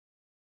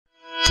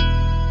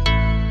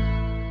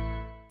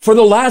For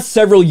the last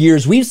several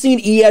years, we've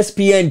seen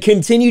ESPN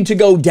continue to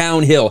go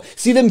downhill,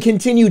 see them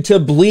continue to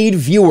bleed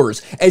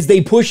viewers as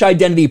they push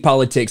identity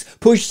politics,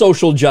 push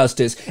social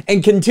justice,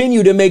 and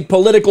continue to make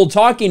political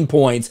talking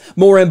points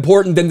more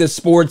important than the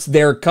sports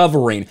they're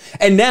covering.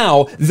 And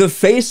now, the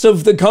face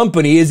of the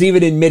company is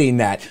even admitting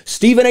that.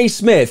 Stephen A.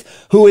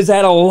 Smith, who has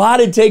had a lot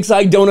of takes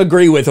I don't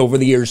agree with over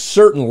the years,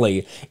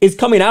 certainly, is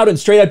coming out and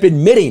straight up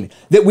admitting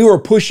that we were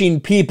pushing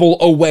people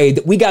away,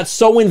 that we got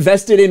so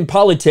invested in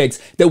politics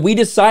that we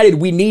decided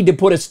we need to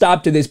put a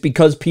stop to this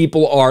because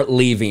people are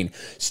leaving.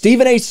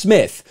 Stephen A.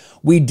 Smith,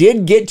 we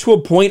did get to a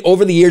point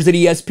over the years at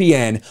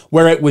ESPN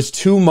where it was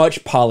too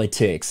much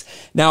politics.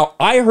 Now,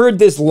 I heard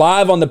this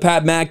live on the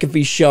Pat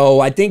McAfee show.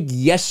 I think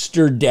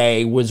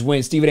yesterday was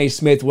when Stephen A.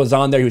 Smith was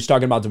on there. He was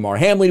talking about DeMar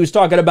Hamlin. He was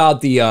talking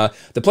about the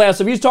playoffs.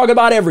 So he was talking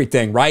about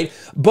everything, right?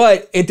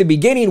 But at the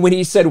beginning, when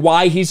he said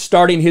why he's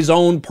starting his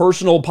own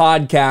personal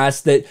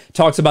podcast that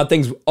talks about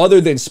things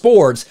other than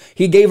sports,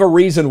 he gave a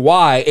reason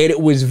why, and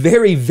it was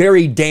very,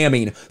 very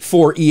damning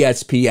for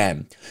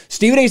ESPN.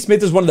 Stephen A.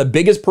 Smith is one of the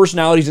biggest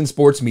personalities in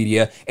sports media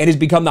and has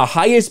become the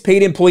highest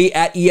paid employee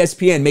at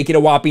ESPN, making a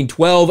whopping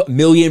 $12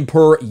 million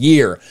per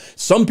year.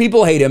 Some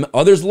people hate him,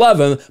 others love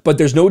him, but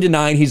there's no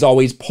denying he's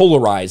always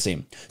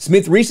polarizing.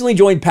 Smith recently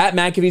joined Pat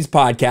McAfee's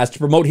podcast to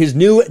promote his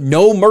new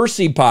No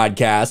Mercy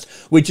podcast,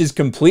 which is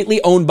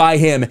completely owned by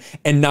him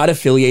and not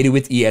affiliated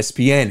with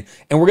ESPN.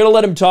 And we're going to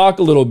let him talk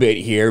a little bit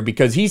here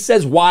because he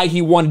says why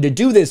he wanted to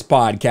do this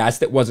podcast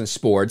that wasn't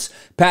sports.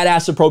 Pat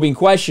asks a probing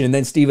question, and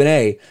then Stephen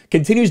A.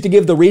 continues to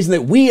give the reason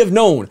that we have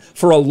known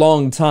for a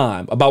long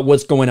time about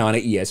what's going on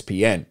at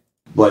ESPN.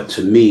 But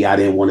to me, I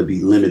didn't want to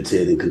be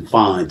limited and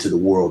confined to the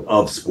world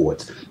of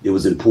sports. It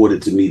was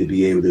important to me to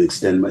be able to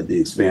expand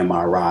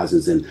my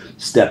horizons and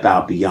step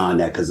out beyond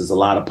that, because there's a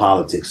lot of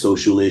politics,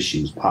 social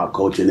issues, pop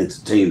culture and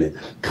entertainment,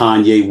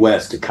 Kanye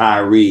West to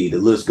Kyrie, the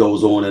list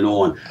goes on and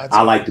on.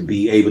 I like to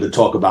be able to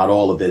talk about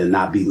all of it and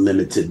not be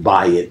limited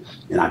by it.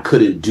 And I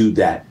couldn't do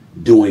that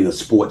doing a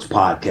sports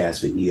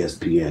podcast for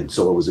ESPN.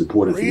 So it was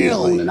important for me to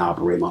own and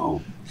operate my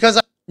own.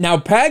 Now,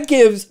 Pat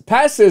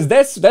says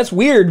that's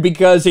weird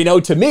because, you know,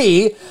 to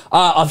me,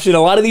 I've seen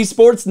a lot of these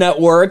sports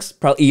networks,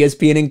 probably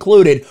ESPN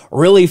included,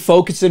 really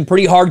focusing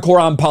pretty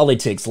hardcore on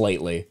politics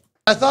lately.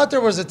 I thought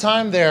there was a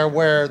time there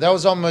where that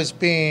was almost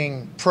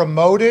being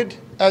promoted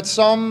at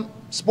some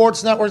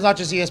sports networks, not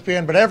just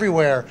ESPN, but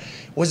everywhere.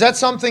 Was that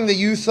something that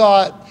you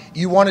thought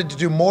you wanted to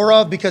do more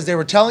of because they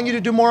were telling you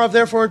to do more of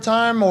there for a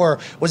time? Or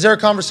was there a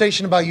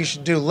conversation about you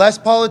should do less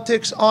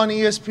politics on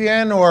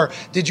ESPN? Or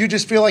did you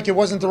just feel like it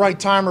wasn't the right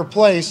time or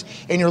place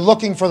and you're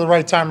looking for the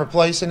right time or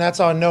place, and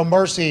that's on No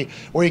Mercy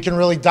where you can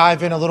really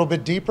dive in a little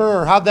bit deeper?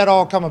 Or how'd that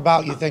all come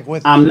about, you think,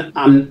 with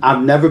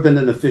I've never been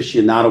an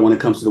aficionado when it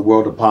comes to the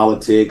world of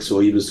politics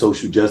or even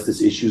social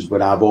justice issues,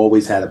 but I've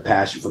always had a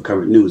passion for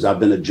current news.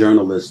 I've been a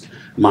journalist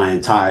my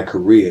entire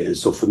career. And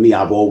so for me,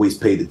 I've always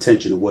paid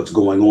attention to what's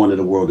going on in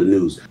the world of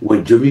news.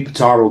 When Jimmy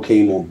Pitaro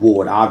came on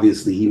board,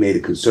 obviously he made a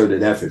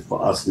concerted effort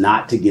for us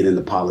not to get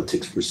into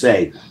politics per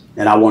se.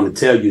 And I want to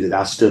tell you that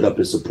I stood up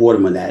and support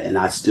him on that, and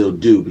I still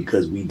do,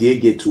 because we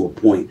did get to a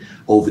point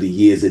over the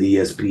years at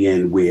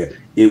ESPN where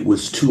it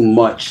was too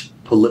much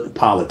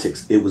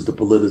politics. It was the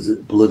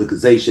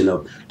politicization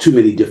of too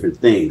many different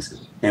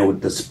things. And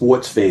with the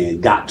sports fan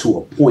got to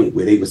a point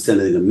where they were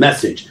sending a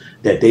message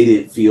that they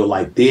didn't feel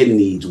like their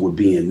needs were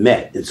being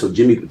met. And so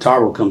Jimmy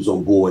Pitaro comes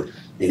on board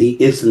and he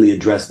instantly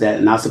addressed that.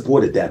 And I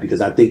supported that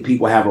because I think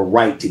people have a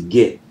right to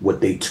get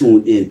what they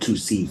tune in to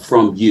see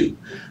from you.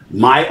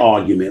 My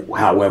argument,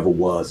 however,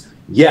 was,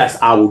 yes,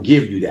 I will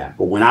give you that.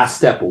 But when I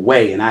step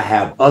away and I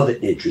have other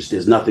interests,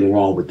 there's nothing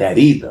wrong with that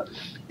either.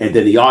 And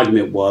then the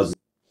argument was,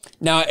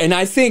 now, and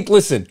I think,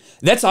 listen,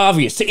 that's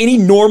obvious. To any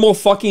normal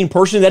fucking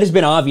person, that has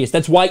been obvious.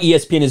 That's why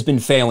ESPN has been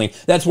failing.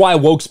 That's why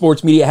woke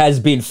sports media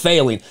has been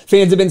failing.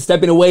 Fans have been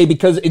stepping away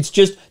because it's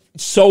just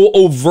so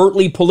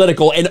overtly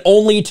political and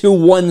only to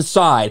one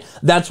side.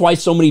 That's why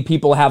so many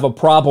people have a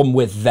problem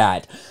with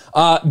that.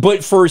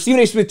 But for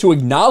Stephen A. Smith to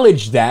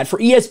acknowledge that, for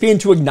ESPN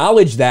to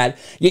acknowledge that,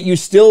 yet you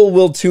still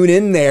will tune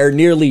in there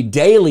nearly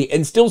daily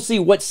and still see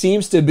what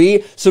seems to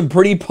be some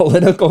pretty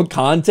political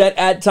content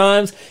at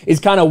times is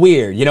kind of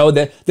weird. You know,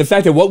 the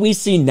fact that what we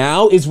see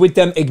now is with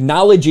them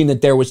acknowledging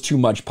that there was too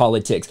much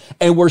politics,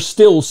 and we're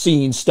still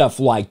seeing stuff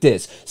like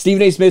this.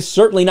 Stephen A. Smith's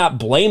certainly not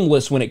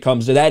blameless when it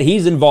comes to that.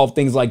 He's involved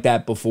things like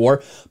that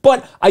before.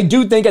 But I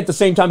do think at the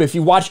same time, if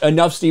you watch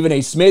enough Stephen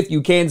A. Smith,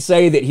 you can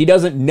say that he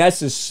doesn't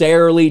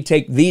necessarily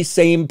take the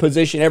same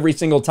position every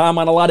single time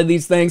on a lot of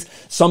these things.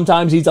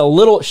 Sometimes he's a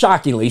little,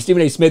 shockingly,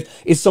 Stephen A.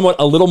 Smith is somewhat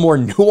a little more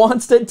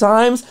nuanced at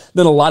times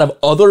than a lot of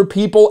other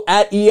people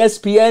at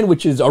ESPN,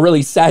 which is a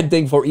really sad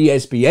thing for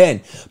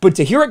ESPN. But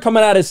to hear it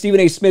coming out of Stephen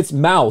A. Smith's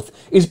mouth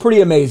is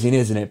pretty amazing,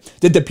 isn't it?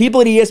 That the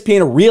people at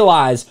ESPN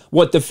realize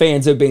what the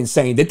fans have been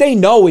saying, that they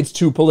know it's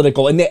too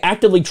political, and they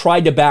actively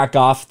tried to back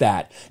off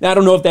that. Now, I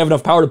don't know if they have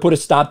enough power to put a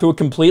stop to it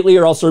completely,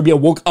 or else there'd be a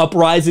woke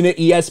uprising at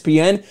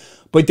ESPN.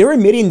 But they're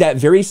admitting that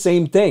very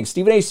same thing.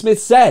 Stephen A.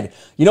 Smith said,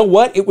 you know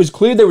what? It was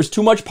clear there was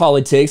too much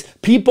politics.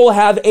 People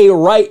have a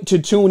right to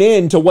tune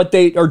in to what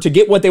they, or to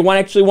get what they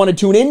actually want to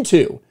tune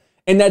into.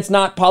 And that's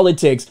not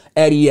politics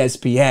at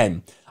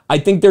ESPN. I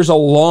think there's a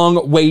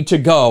long way to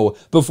go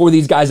before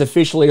these guys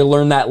officially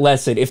learn that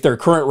lesson, if their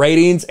current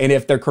ratings and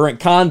if their current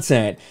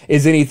content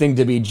is anything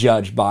to be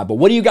judged by. But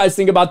what do you guys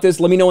think about this?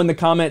 Let me know in the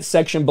comments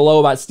section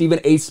below about Stephen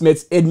A.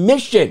 Smith's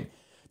admission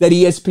that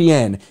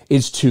ESPN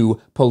is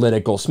too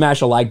political. Smash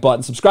a like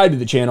button, subscribe to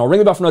the channel, ring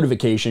the bell for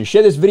notifications,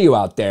 share this video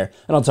out there,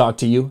 and I'll talk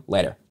to you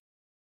later.